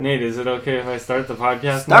Nate, is it okay if I start the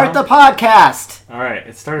podcast Start now? the podcast! All right,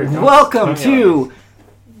 it started. Welcome to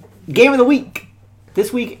Game of the Week.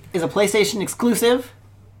 This week is a PlayStation exclusive.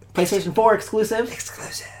 PlayStation 4 exclusive.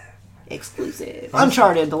 Exclusive.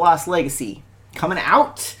 Uncharted: The Lost Legacy. Coming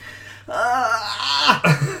out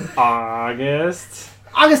August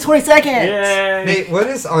 22nd. Yay! Nate, what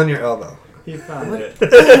is on your elbow? He found it. That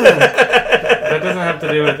doesn't have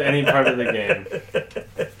to do with any part of the game.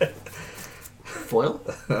 Foil?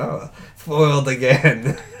 Oh, foiled again.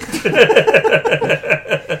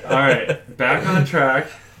 All right, back on track.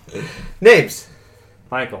 Names.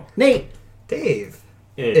 Michael. Nate. Dave.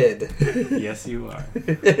 Id. Yes, you are.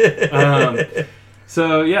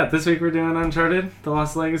 So, yeah, this week we're doing Uncharted: The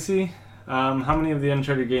Lost Legacy. How many of the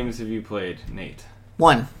Uncharted games have you played, Nate?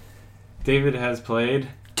 1. David has played...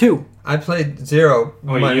 2. I played 0.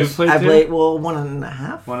 Wait, you've played 2? I played,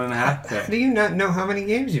 1.5. 1.5? How Okay. do you not know how many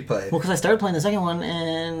games you played? Well, because I started playing the second one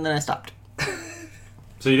and then I stopped.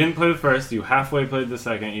 So you didn't play the first, you halfway played the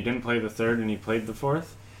second, you didn't play the third, and you played the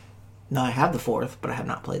fourth? No, I have the fourth, but I have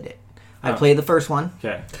not played it. I Oh. played the first one.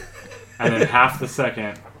 Okay. And then half the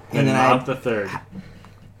second, and then not I- the third.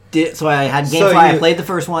 So I had So GameFly. I you- played the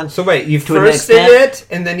first one. So wait, you To an first did extent,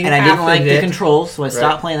 it, and then you and I didn't like the it. controls, so I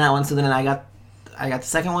stopped Right. playing that one. So then I got the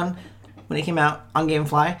second one when it came out on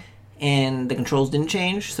GameFly, and the controls didn't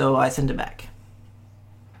change, so I sent it back.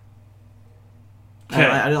 Okay.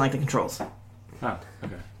 I didn't like the controls. Oh,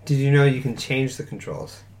 okay. Did you know you can change the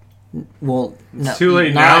controls? Well, It's no, too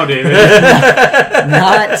late not, now, David.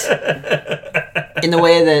 Not in the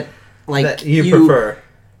way that like That you prefer.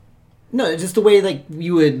 No, just the way like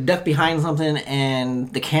you would duck behind something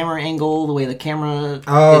and the camera angle, the way the camera.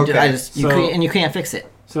 Oh, okay. You can't fix it.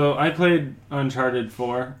 So I played Uncharted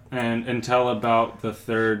 4 and until about the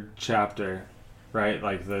third chapter, right?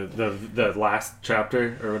 Like the last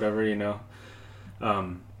chapter or whatever, you know.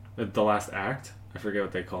 The last act. I forget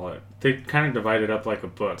what they call it. They kind of divide it up like a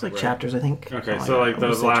book. It's like right? chapters, I think. Okay, Oh, so I like the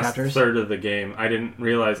almost said last chapters. third of the game, I didn't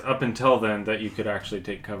realize up until then that you could actually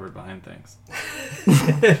take cover behind things.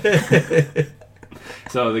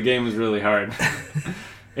 So the game was really hard.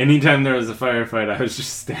 Anytime there was a firefight, I was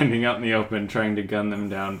just standing out in the open trying to gun them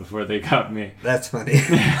down before they got me. That's funny.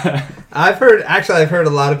 I've heard a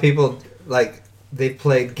lot of people, like, they've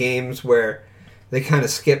played games where they kind of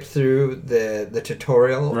skip through the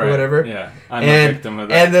tutorial or whatever. Yeah, I'm a victim of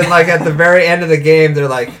that. And then, like, at the very end of the game, they're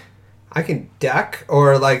like, I can duck,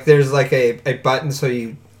 or, like, there's, like, a button so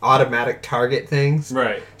you automatic target things.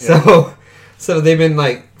 Right. Yeah. So they've been,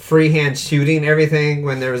 like, freehand shooting everything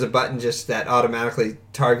when there was a button just that automatically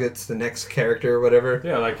targets the next character or whatever.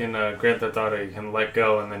 Yeah, like in Grand Theft Auto, you can let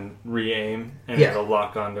go and then re-aim, and Yeah. it'll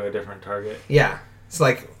lock onto a different target. Yeah. It's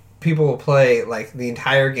like people will play, like, the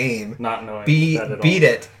entire game, Not knowing beat that at all.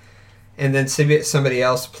 it, and then somebody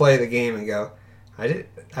else play the game and go, I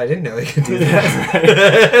didn't know you could do that.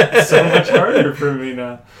 It's so much harder for me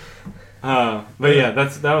now. But yeah,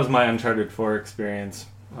 that was my Uncharted 4 experience.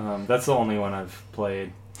 That's the only one I've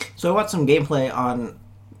played. So I watched some gameplay on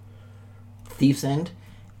Thief's End,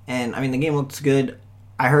 and I mean the game looks good.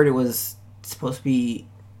 I heard it was supposed to be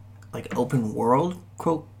like open world,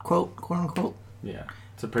 quote unquote. Yeah,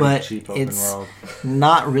 it's a pretty But cheap open it's world.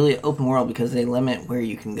 not really open world because they limit where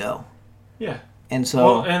you can go. Yeah. And so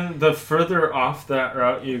Well, and the further off that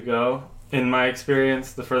route you go, in my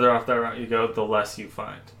experience, the further off that route you go, the less you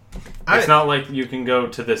find. It's not like you can go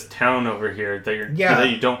to this town over here that that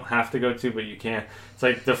you don't have to go to, but you can. It's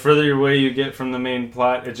like the further away you get from the main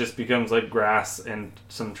plot, it just becomes like grass and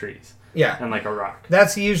some trees Yeah. and like a rock.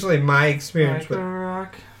 That's usually my experience Like with a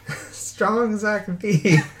rock. strong as I can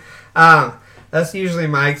be. That's usually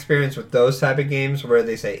my experience with those type of games where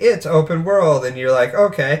they say it's open world and you're like,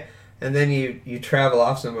 okay, and then you travel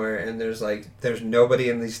off somewhere and there's nobody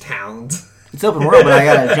in these towns. it's open world, but I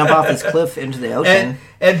gotta jump off this cliff into the ocean.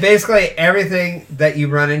 And basically everything that you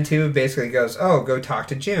run into basically goes, oh, go talk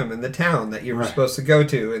to Jim in the town that you were Right. supposed to go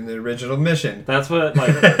to in the original mission. That's what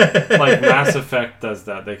like Mass Effect does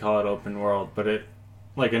that. They call it open world, but it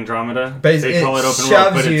like Andromeda, But they call it open world,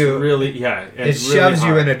 shoves but you- it's really It it's shoves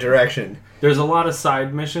really you in hard. a direction. There's a lot of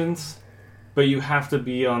side missions, but you have to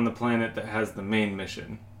be on the planet that has the main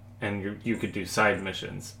mission, and you could do side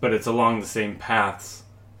missions, but it's along the same paths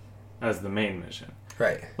as the main mission.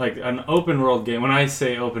 Right. Like an open world game, when I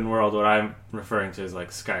say open world, what I'm referring to is like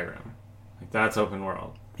Skyrim. Like that's open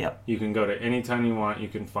world. Yep. You can go to any time you want. You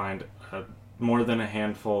can find more than a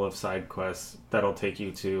handful of side quests that'll take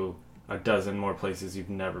you to a dozen more places you've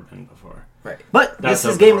never been before. Right. But That's this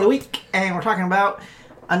is open Game of the world. Week, and we're talking about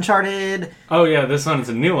Uncharted. Oh yeah, this one is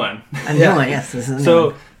a new one. A new one, yes. This is a new So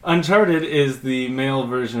one. Uncharted is the male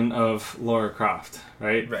version of Lara Croft,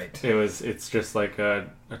 right? Right. It's just like a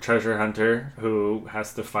treasure hunter who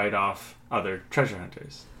has to fight off other treasure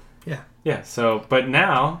hunters. Yeah. Yeah. So, but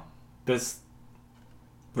now this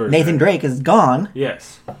version, Nathan Drake is gone.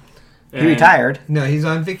 Yes. He retired. No, he's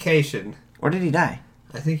on vacation. Or did he die?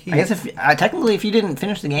 I think he. I guess technically, if you didn't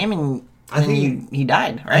finish the game and he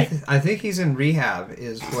died, right? I think he's in rehab,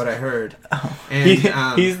 is what I heard. Oh.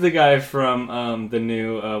 And he's the guy from the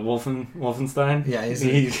new Wolfenstein. Yeah, he's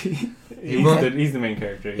the main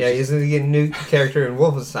character. He's the new character in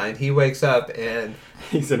Wolfenstein. He wakes up and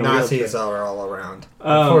he's in a Nazis are all around.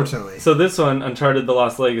 Unfortunately. So this one, Uncharted: The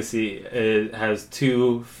Lost Legacy, it has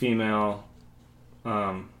two female.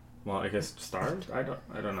 Well, I guess stars. I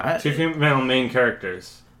don't know. Two female main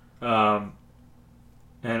characters.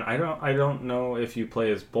 And I don't know if you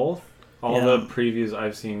play as both. All the previews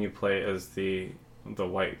I've seen, you play as the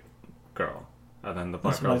white girl, and then the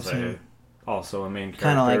black girl's also a main character,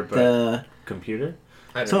 kind of like the computer.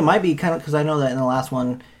 So it might be kind of because I know that in the last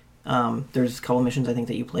one, there's a couple missions I think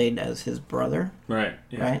that you played as his brother. Right.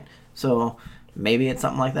 Yeah. Right. So maybe it's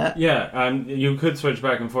something like that. Yeah. You could switch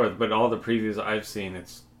back and forth, but all the previews I've seen,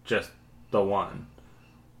 it's just the one.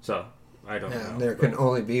 So I don't know. There can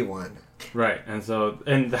only be one. Right,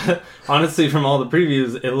 and honestly, from all the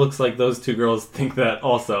previews, it looks like those two girls think that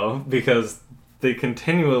also, because they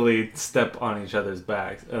continually step on each other's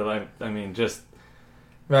backs. I mean, just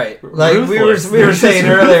right. Like ruthless. we were saying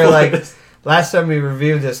earlier, like last time we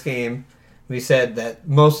reviewed this game, we said that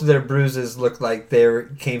most of their bruises looked like they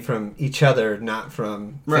came from each other, not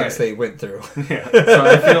from things they went through. Yeah, so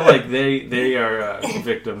I feel like they are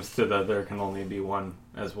victims to the there can only be one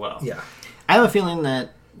as well. Yeah, I have a feeling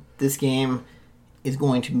that this game is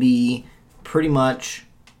going to be pretty much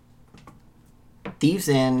Thieves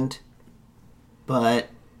End, but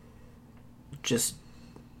just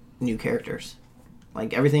new characters.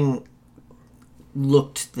 Like, everything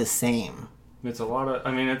looked the same. It's a lot of...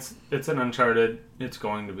 I mean, it's an Uncharted. It's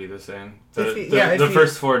going to be the same. The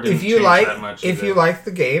first four didn't change that much. If you like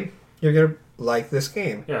the game, you're going to like this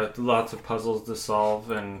game. Yeah, lots of puzzles to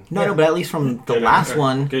solve and... No, but at least from the last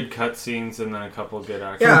one... Good cutscenes and then a couple good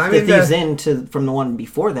action. Yeah, I mean... The Thieves End from the one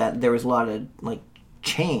before that, there was a lot of, like,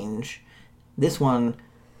 change. This one,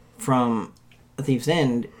 from Thieves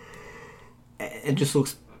End, it just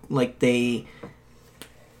looks like they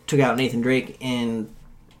took out Nathan Drake and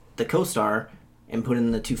the co-star and put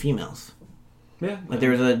in the two females. Yeah. Like,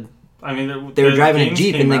 there was a... I mean... They were driving a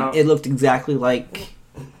Jeep and it looked exactly like...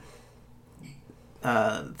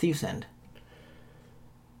 Thieves End.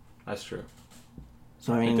 That's true.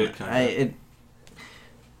 So I mean,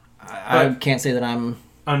 I can't say that I'm.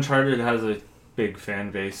 Uncharted has a big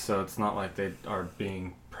fan base, so it's not like they are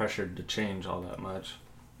being pressured to change all that much.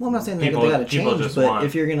 Well, I'm not saying they got to change, but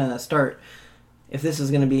if you're gonna start, if this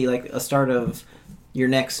is gonna be like a start of your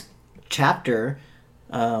next chapter,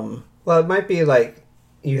 well, it might be like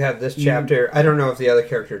you have this chapter. I don't know if the other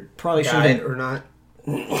character probably died or not.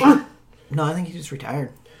 No, I think he just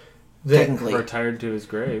retired. Technically. Retired to his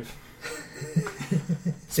grave.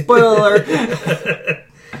 Spoiler!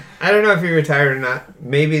 I don't know if he retired or not.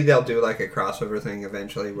 Maybe they'll do like a crossover thing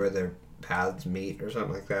eventually where their paths meet or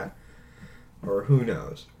something like that. Or who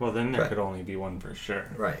knows. Well, then there could only be one for sure.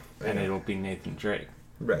 Right. And it'll be Nathan Drake.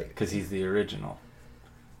 Right. Because he's the original.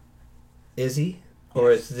 Is he?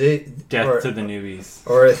 Or is the... Death to the newbies.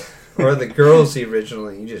 Or the girl's the original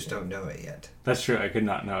and you just don't know it yet. That's true. I could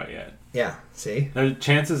not know it yet. Yeah, see? The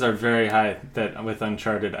chances are very high that with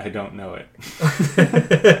Uncharted, I don't know it.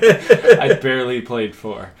 I barely played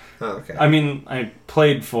 4. Oh, okay. I mean, I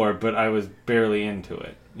played 4, but I was barely into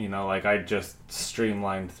it. You know, like I just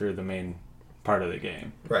streamlined through the main part of the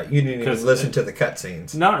game. Right, you didn't even listen to the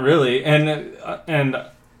cutscenes. Not really. And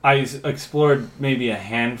I explored maybe a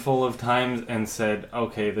handful of times and said,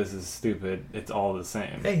 okay, this is stupid. It's all the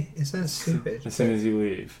same. Hey, it's not stupid. As soon as you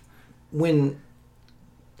leave. When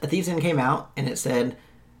A Thieves End came out and it said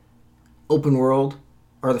open world,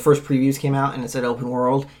 or the first previews came out and it said open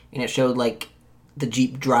world, and it showed like the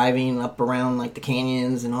Jeep driving up around like the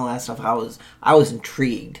canyons and all that stuff, I was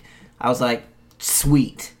intrigued. I was like,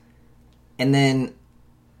 sweet. And then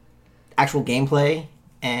actual gameplay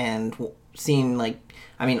and seeing like,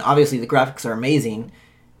 I mean, obviously the graphics are amazing,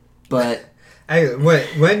 but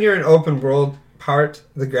when you're in open world part,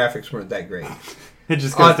 the graphics weren't that great. It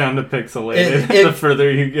just goes down to pixelated the further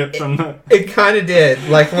you get from the... It kind of did.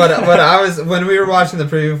 Like, what I was... When we were watching the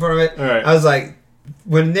preview for it, right. I was like...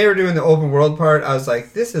 When they were doing the open world part, I was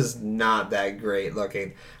like, this is not that great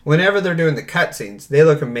looking. Whenever they're doing the cutscenes, they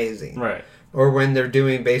look amazing. Right. Or when they're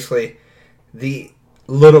doing basically the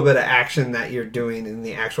little bit of action that you're doing in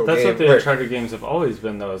the actual game. That's what the Uncharted games have always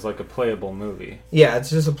been, though, is like a playable movie. Yeah, it's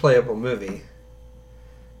just a playable movie.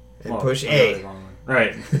 And push A.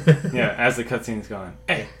 Right. Yeah, as the cutscene's going.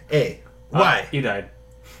 A. A. Y. You died.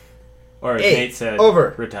 Or as A. Nate said,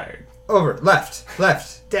 over. Retired. Over. Left.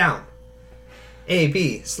 Left. Down. A.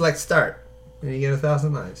 B. Select start. And you get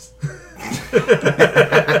 1,000 lives.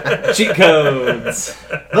 Cheat codes.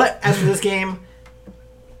 But as for this game,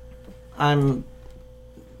 I'm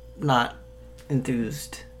not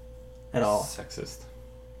enthused at all. Sexist.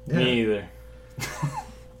 Yeah. Me either.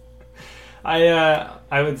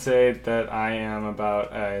 I would say that I am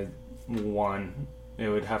about a 1. It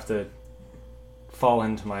would have to fall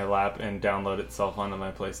into my lap and download itself onto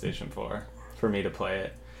my PlayStation 4 for me to play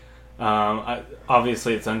it.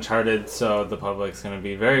 Obviously, it's Uncharted, so the public's going to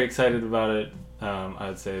be very excited about it. I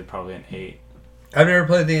would say probably an 8. I've never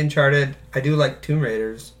played the Uncharted. I do like Tomb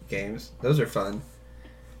Raiders games. Those are fun.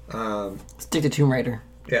 Stick to Tomb Raider.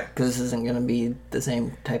 Yeah. Because this isn't going to be the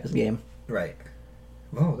same type of game. Right.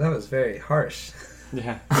 Whoa, that was very harsh.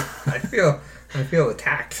 Yeah. I feel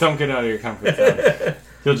attacked. Don't get out of your comfort zone.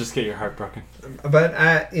 You'll just get your heart broken. But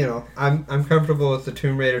I'm comfortable with the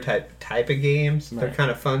Tomb Raider type of games. Right. They're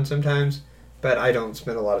kind of fun sometimes, but I don't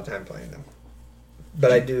spend a lot of time playing them.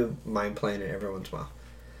 But I do mind playing it every once in a while.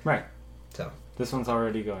 Right. So this one's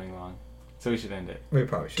already going long, so we should end it. We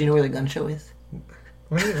probably should. Do you know where the gun show is?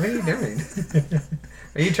 What are you doing?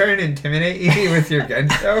 Are you trying to intimidate me with your gun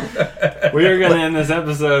show? We are going to end this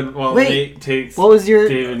episode while Nate takes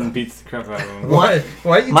David and beats the crap out of him. Why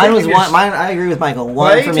are you mine was one. Mine, I agree with Michael.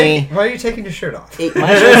 One for me. Why are you taking your shirt off?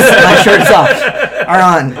 My shirt's off. Are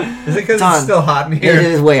on. Is it because it's still hot in here? It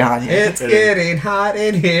is way hot here. It's getting hot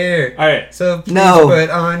in here. All right. So please put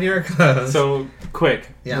on your clothes. So quick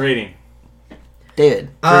rating. David.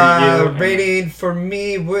 Rating for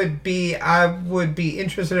me would be, I would be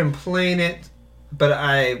interested in playing it, but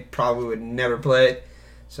I probably would never play it.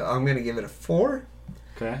 So I'm going to give it a 4.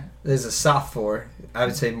 Okay. There's a soft 4. I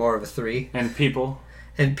would say more of a 3. And people.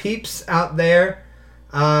 And peeps out there.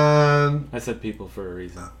 I said people for a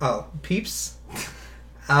reason. Oh, peeps.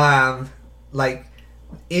 Like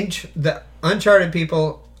the Uncharted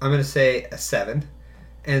people, I'm going to say a 7.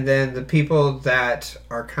 And then the people that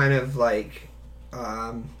are kind of like,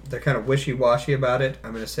 they're kind of wishy-washy about it,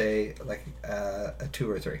 I'm going to say like a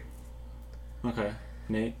 2 or 3. Okay.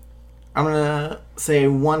 Nate? I'm going to say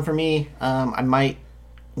 1 for me. I might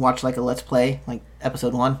watch like a Let's Play, like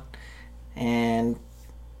episode 1. And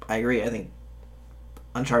I agree. I think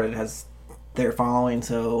Uncharted has their following,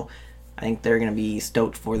 so I think they're going to be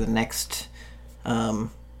stoked for the next, I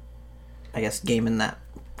guess, game in that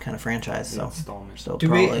kind of franchise. So do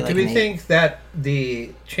we think that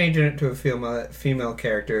the changing it to a female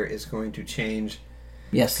character is going to change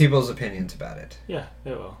people's opinions about it? Yeah,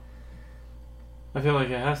 it will. I feel like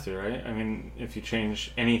it has to, right? I mean, if you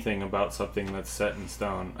change anything about something that's set in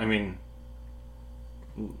stone, I mean,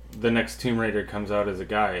 the next Tomb Raider comes out as a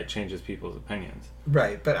guy, it changes people's opinions.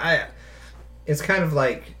 Right, but it's kind of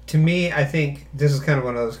like, to me, I think this is kind of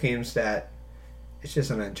one of those games that it's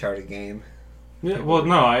just an Uncharted game. Yeah, well,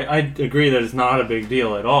 no, I agree that it's not a big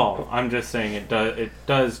deal at all. I'm just saying it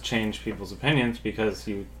does change people's opinions because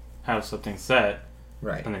you have something set,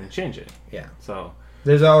 right, and then you change it. Yeah. So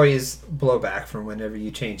there's always blowback from whenever you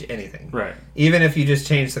change anything. Right. Even if you just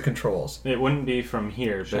change the controls. It wouldn't be from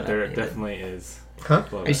here, but there definitely is. Huh?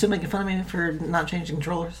 Are you still making fun of me for not changing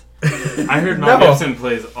controllers? I heard Mel Gibson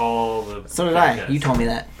plays all the... So did I. You told me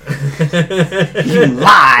that. You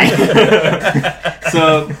lie!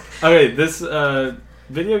 So, okay, this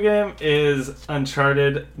video game is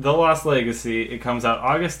Uncharted The Lost Legacy. It comes out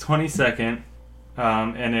August 22nd,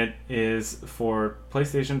 and it is for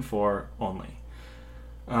PlayStation 4 only.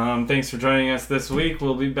 Thanks for joining us this week.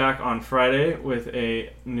 We'll be back on Friday with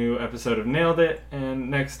a new episode of Nailed It,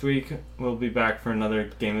 and next week we'll be back for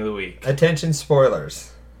another Game of the Week. Attention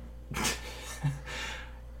spoilers.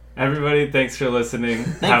 Everybody, thanks for listening.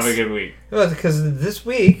 Thanks. Have a good week. Well, because this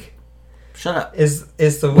week... Shut up. Is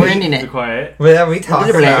the week... We're ending it. Be quiet. That we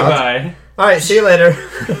talked about. Goodbye. All right, see you later.